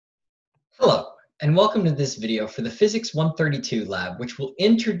Hello, and welcome to this video for the Physics 132 lab, which will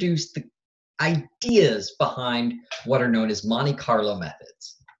introduce the ideas behind what are known as Monte Carlo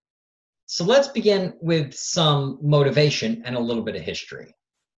methods. So let's begin with some motivation and a little bit of history.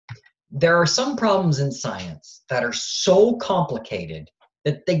 There are some problems in science that are so complicated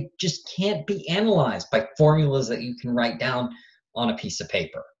that they just can't be analyzed by formulas that you can write down on a piece of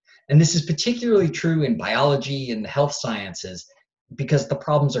paper. And this is particularly true in biology and the health sciences because the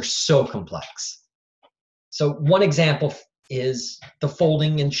problems are so complex. So one example is the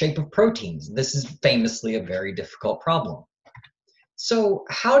folding and shape of proteins. This is famously a very difficult problem. So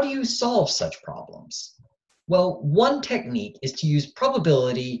how do you solve such problems? Well, one technique is to use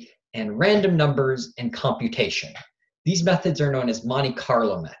probability and random numbers and computation. These methods are known as Monte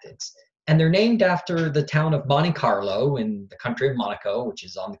Carlo methods, and they're named after the town of Monte Carlo in the country of Monaco, which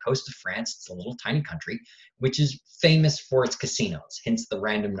is on the coast of France. It's a little tiny country, which is famous for its casinos, hence the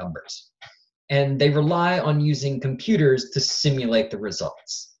random numbers. And they rely on using computers to simulate the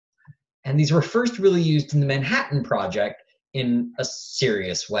results. And these were first really used in the Manhattan Project in a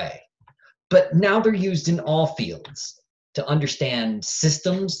serious way. But now they're used in all fields to understand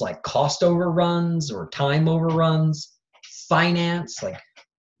systems like cost overruns or time overruns, finance, like,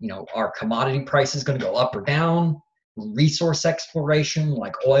 are commodity prices going to go up or down, resource exploration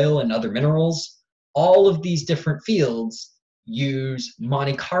like oil and other minerals. All of these different fields use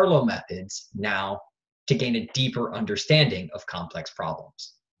Monte Carlo methods now to gain a deeper understanding of complex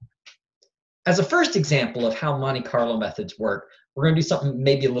problems. As a first example of how Monte Carlo methods work, we're going to do something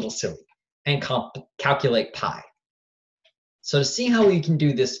maybe a little silly and calculate pi. So to see how we can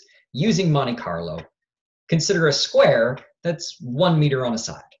do this using Monte Carlo, consider a square that's 1 meter on a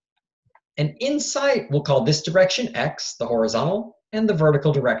side. And inside, we'll call this direction x, the horizontal, and the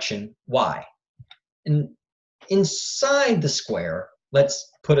vertical direction y. And inside the square, let's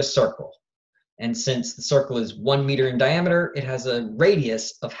put a circle. And since the circle is 1 meter in diameter, it has a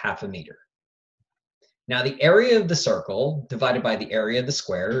radius of ½ meter. Now the area of the circle divided by the area of the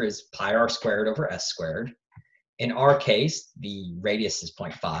square is pi r squared over s squared. In our case, the radius is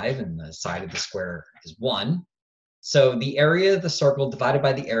 0.5 and the side of the square is 1. So the area of the circle divided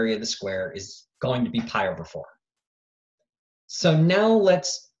by the area of the square is going to be pi over 4. So now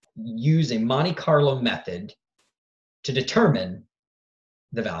let's use a Monte Carlo method to determine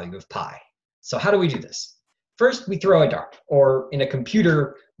the value of pi. So how do we do this? First, we throw a dart, or in a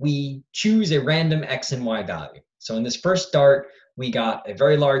computer, we choose a random x and y value. So in this first dart, we got a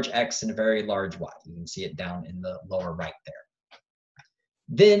very large x and a very large y. You can see it down in the lower right there.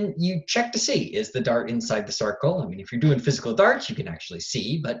 Then you check to see, is the dart inside the circle? I mean, if you're doing physical darts, you can actually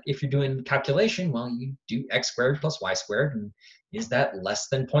see, but if you're doing calculation, well, you do x squared plus y squared, and is that less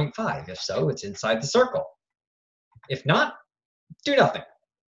than 0.5? If so, it's inside the circle. If not, do nothing.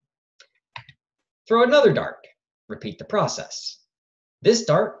 Throw another dart. Repeat the process. This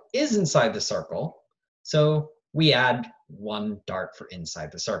dart is inside the circle, so we add 1 dart for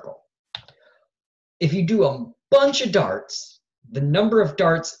inside the circle. If you do a bunch of darts, the number of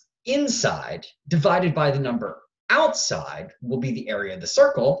darts inside divided by the number outside will be the area of the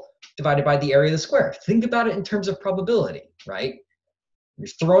circle divided by the area of the square. Think about it in terms of probability, right? You're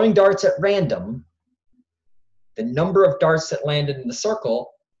throwing darts at random. The number of darts that landed in the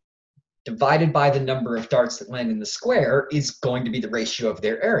circle divided by the number of darts that land in the square is going to be the ratio of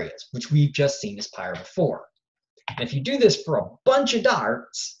their areas, which we've just seen as pi over 4. And if you do this for a bunch of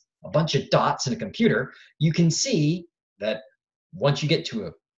darts, a bunch of dots in a computer, you can see that once you get to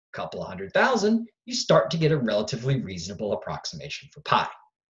a couple of 100,000, you start to get a relatively reasonable approximation for pi.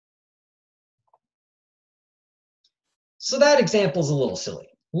 So that example is a little silly.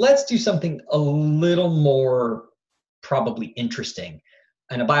 Let's do something a little more probably interesting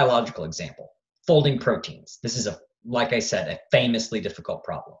and a biological example, folding proteins. This is, like I said, a famously difficult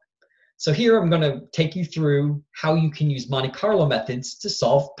problem. So here I'm going to take you through how you can use Monte Carlo methods to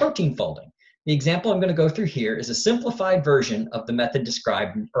solve protein folding. The example I'm going to go through here is a simplified version of the method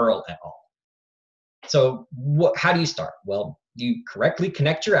described in Earl et al. So how do you start? Well, you correctly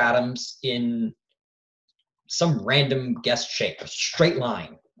connect your atoms in some random guessed shape, a straight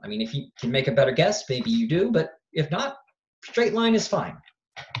line. I mean, if you can make a better guess, maybe you do, but if not, straight line is fine.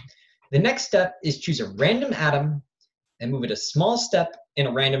 The next step is choose a random atom and move it a small step in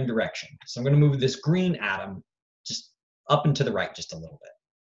a random direction. So I'm going to move this green atom just up and to the right just a little bit.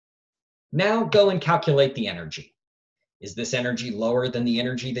 Now go and calculate the energy. Is this energy lower than the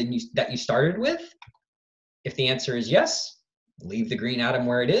energy that you started with? If the answer is yes, leave the green atom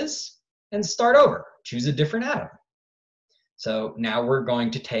where it is and start over. Choose a different atom. So now we're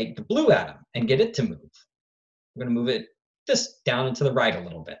going to take the blue atom and get it to move. We're going to move it just down and to the right a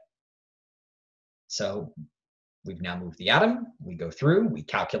little bit. So we've now moved the atom, we go through, we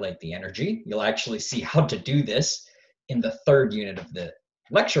calculate the energy. You'll actually see how to do this in the third unit of the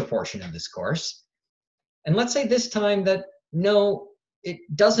lecture portion of this course. And let's say this time that, no, it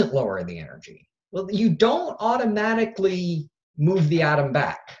doesn't lower the energy. Well, you don't automatically move the atom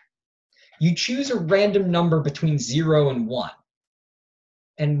back. You choose a random number between 0 and 1.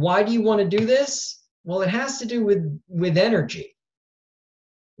 And why do you want to do this? Well, it has to do with energy,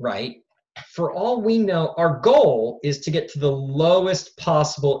 right? For all we know, our goal is to get to the lowest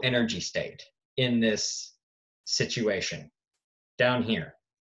possible energy state in this situation, down here.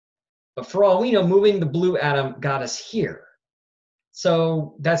 But for all we know, moving the blue atom got us here.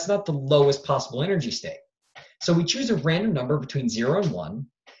 So that's not the lowest possible energy state. So we choose a random number between 0 and 1,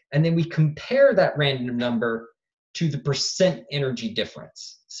 and then we compare that random number to the percent energy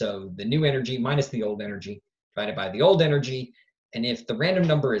difference. So the new energy minus the old energy divided by the old energy. And if the random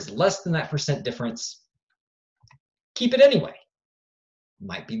number is less than that percent difference, keep it anyway.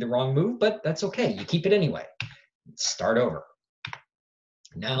 Might be the wrong move, but that's okay. You keep it anyway. Start over.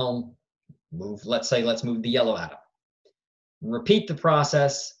 Now let's move the yellow atom. Repeat the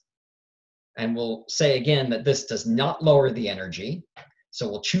process, and we'll say again that this does not lower the energy. So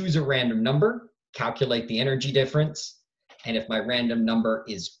we'll choose a random number, calculate the energy difference, and if my random number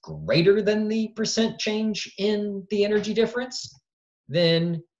is greater than the percent change in the energy difference,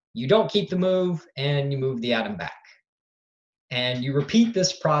 then you don't keep the move and you move the atom back. And you repeat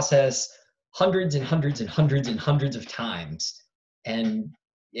this process hundreds and hundreds and hundreds and hundreds of times. And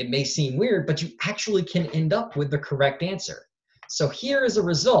it may seem weird, but you actually can end up with the correct answer. So here is a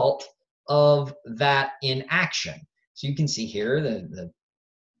result of that in action. So you can see here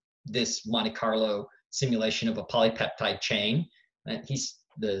this Monte Carlo simulation of a polypeptide chain. And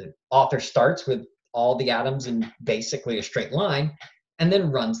the author starts with all the atoms in basically a straight line and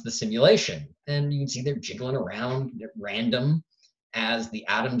then runs the simulation. And you can see they're jiggling around at random as the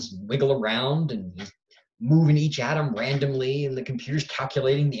atoms wiggle around, and he's moving each atom randomly, and the computer's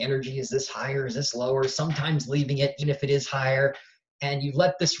calculating the energy. Is this higher? Is this lower? Sometimes leaving it even if it is higher. And you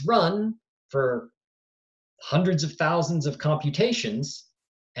let this run for hundreds of thousands of computations,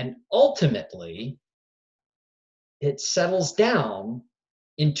 and ultimately it settles down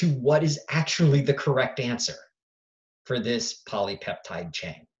into what is actually the correct answer for this polypeptide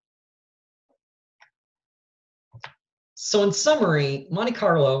chain. So in summary, Monte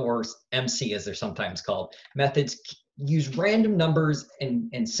Carlo, or MC as they're sometimes called, methods use random numbers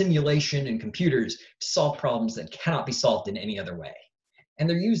and simulation and computers to solve problems that cannot be solved in any other way. And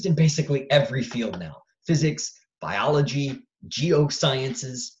they're used in basically every field now: physics, biology,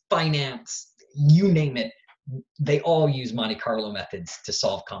 geosciences, finance, you name it. They all use Monte Carlo methods to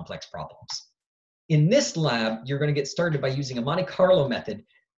solve complex problems. In this lab, you're going to get started by using a Monte Carlo method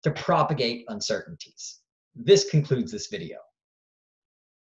to propagate uncertainties. This concludes this video.